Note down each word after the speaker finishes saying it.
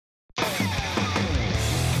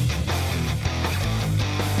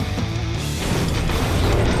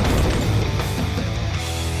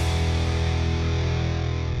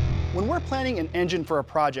we're planning an engine for a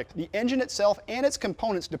project, the engine itself and its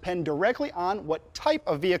components depend directly on what type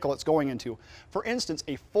of vehicle it's going into. For instance,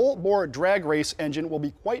 a full-bore drag race engine will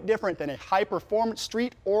be quite different than a high-performance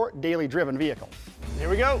street or daily driven vehicle. Here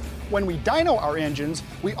we go. When we dyno our engines,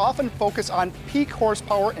 we often focus on peak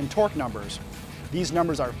horsepower and torque numbers. These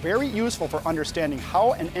numbers are very useful for understanding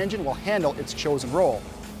how an engine will handle its chosen role.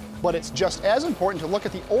 But it's just as important to look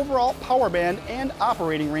at the overall power band and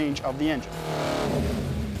operating range of the engine.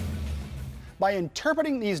 By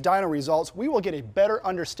interpreting these dyno results, we will get a better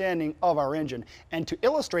understanding of our engine. And to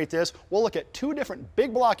illustrate this, we'll look at two different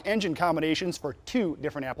big block engine combinations for two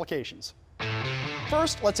different applications.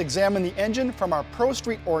 First, let's examine the engine from our Pro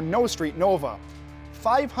Street or No Street Nova.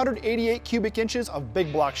 588 cubic inches of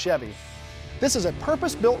big block Chevy. This is a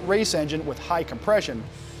purpose-built race engine with high compression,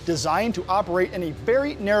 designed to operate in a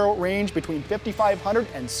very narrow range between 5,500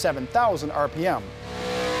 and 7,000 RPM.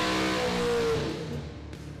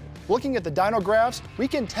 Looking at the dyno graphs, we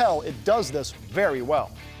can tell it does this very well.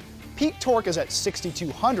 Peak torque is at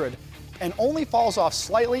 6,200 and only falls off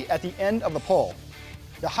slightly at the end of the pull.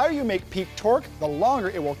 The higher you make peak torque, the longer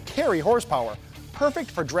it will carry horsepower,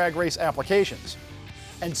 perfect for drag race applications.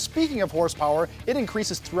 And speaking of horsepower, it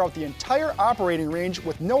increases throughout the entire operating range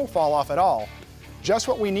with no fall off at all. Just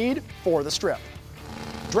what we need for the strip.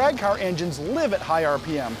 Drag car engines live at high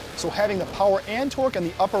RPM, so having the power and torque in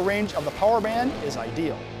the upper range of the power band is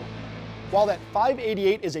ideal. While that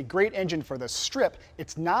 588 is a great engine for the strip,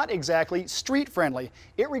 it's not exactly street friendly.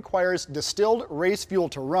 It requires distilled race fuel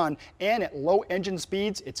to run, and at low engine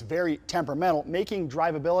speeds, it's very temperamental, making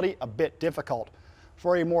drivability a bit difficult.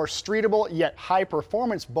 For a more streetable yet high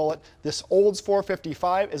performance bullet, this Olds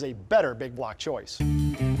 455 is a better big block choice.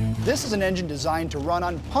 This is an engine designed to run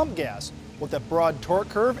on pump gas with a broad torque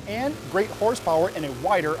curve and great horsepower in a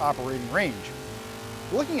wider operating range.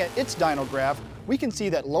 Looking at its dyno graph, we can see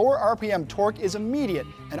that lower RPM torque is immediate,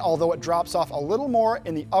 and although it drops off a little more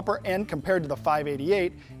in the upper end compared to the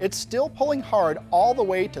 588, it's still pulling hard all the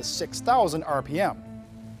way to 6,000 RPM.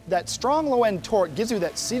 That strong low-end torque gives you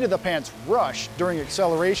that seat-of-the-pants rush during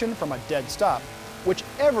acceleration from a dead stop, which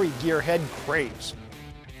every gearhead craves.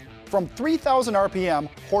 From 3,000 RPM,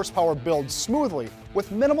 horsepower builds smoothly,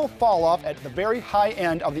 with minimal fall-off at the very high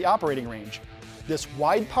end of the operating range. This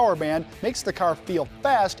wide power band makes the car feel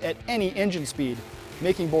fast at any engine speed,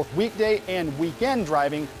 making both weekday and weekend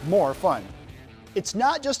driving more fun. It's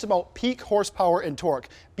not just about peak horsepower and torque.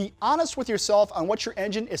 Be honest with yourself on what your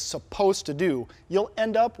engine is supposed to do. You'll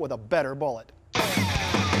end up with a better bullet.